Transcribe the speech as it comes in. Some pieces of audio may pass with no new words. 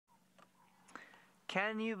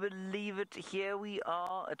Can you believe it? Here we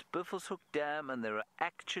are at Buffleshoek Dam, and there are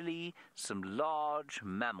actually some large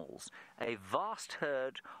mammals. A vast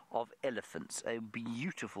herd of elephants. A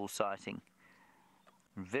beautiful sighting.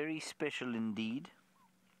 Very special indeed.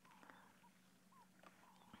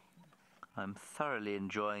 I'm thoroughly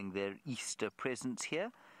enjoying their Easter presence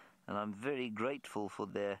here, and I'm very grateful for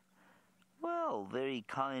their, well, very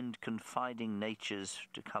kind, confiding natures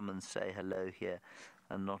to come and say hello here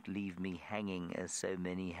and not leave me hanging as so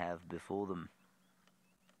many have before them.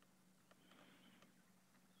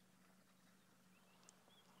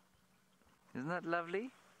 Isn't that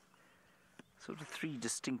lovely? Sort of three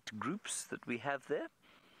distinct groups that we have there.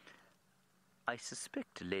 I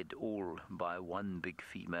suspect led all by one big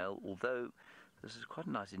female, although this is quite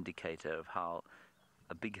a nice indicator of how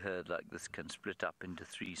a big herd like this can split up into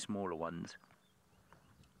three smaller ones.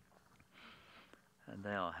 And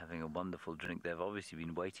they are having a wonderful drink. They've obviously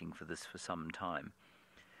been waiting for this for some time.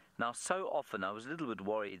 Now, so often I was a little bit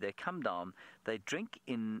worried. They come down, they drink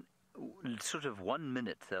in sort of 1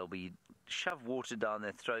 minute. They'll be shove water down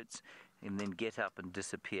their throats and then get up and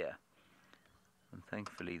disappear. And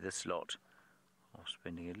thankfully this lot are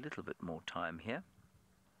spending a little bit more time here.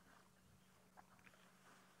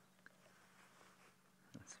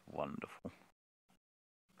 That's wonderful.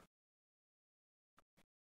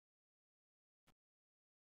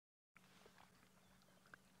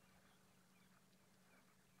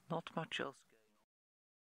 Not much else going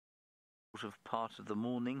on. Sort of part of the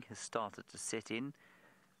morning has started to set in,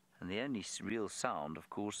 and the only real sound, of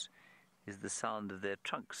course, is the sound of their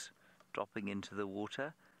trunks dropping into the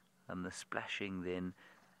water, and the splashing then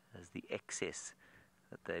as the excess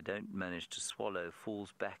that they don't manage to swallow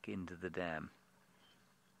falls back into the dam.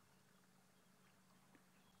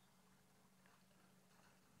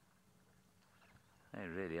 They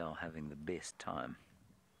really are having the best time.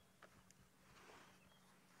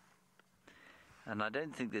 And I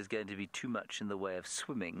don't think there's going to be too much in the way of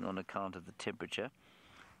swimming on account of the temperature.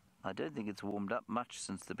 I don't think it's warmed up much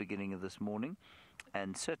since the beginning of this morning,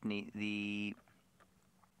 and certainly the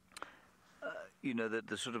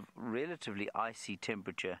the sort of relatively icy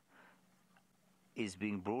temperature is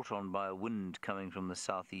being brought on by a wind coming from the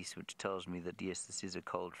southeast, which tells me that yes, this is a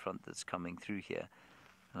cold front that's coming through here,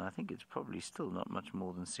 and I think it's probably still not much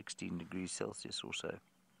more than 16 degrees Celsius or so.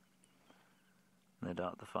 No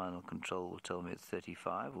doubt the final control will tell me it's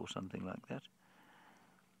 35 or something like that.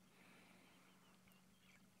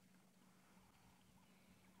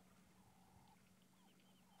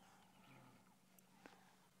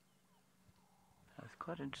 It's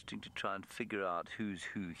quite interesting to try and figure out who's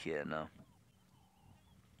who here now.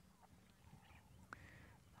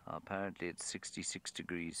 Apparently it's 66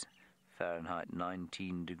 degrees Fahrenheit,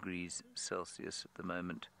 19 degrees Celsius at the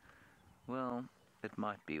moment. Well, it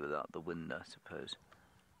might be without the wind, I suppose.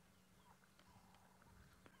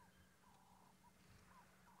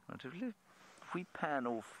 Right, if we pan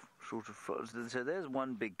off sort of, so there's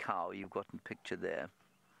one big cow you've got in picture there.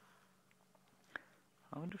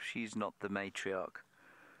 I wonder if she's not the matriarch,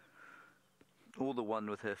 or the one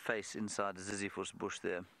with her face inside a Ziziphus bush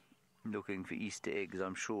there, looking for Easter eggs,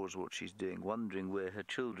 I'm sure is what she's doing, wondering where her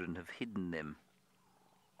children have hidden them,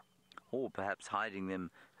 or perhaps hiding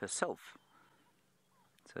them herself,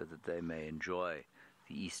 so that they may enjoy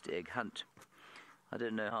the Easter egg hunt. I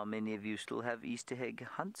don't know how many of you still have Easter egg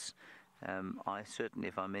hunts. I certainly,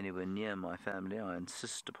 if I'm anywhere near my family, I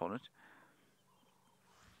insist upon it.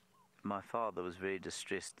 My father was very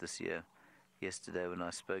distressed yesterday when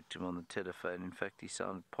I spoke to him on the telephone. In fact, he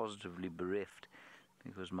sounded positively bereft,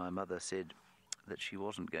 because my mother said that she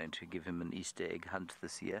wasn't going to give him an Easter egg hunt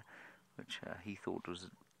this year, which he thought was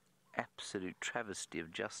an absolute travesty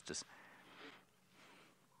of justice.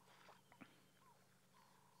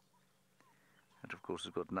 And of course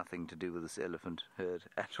it's got nothing to do with this elephant herd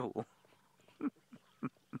at all.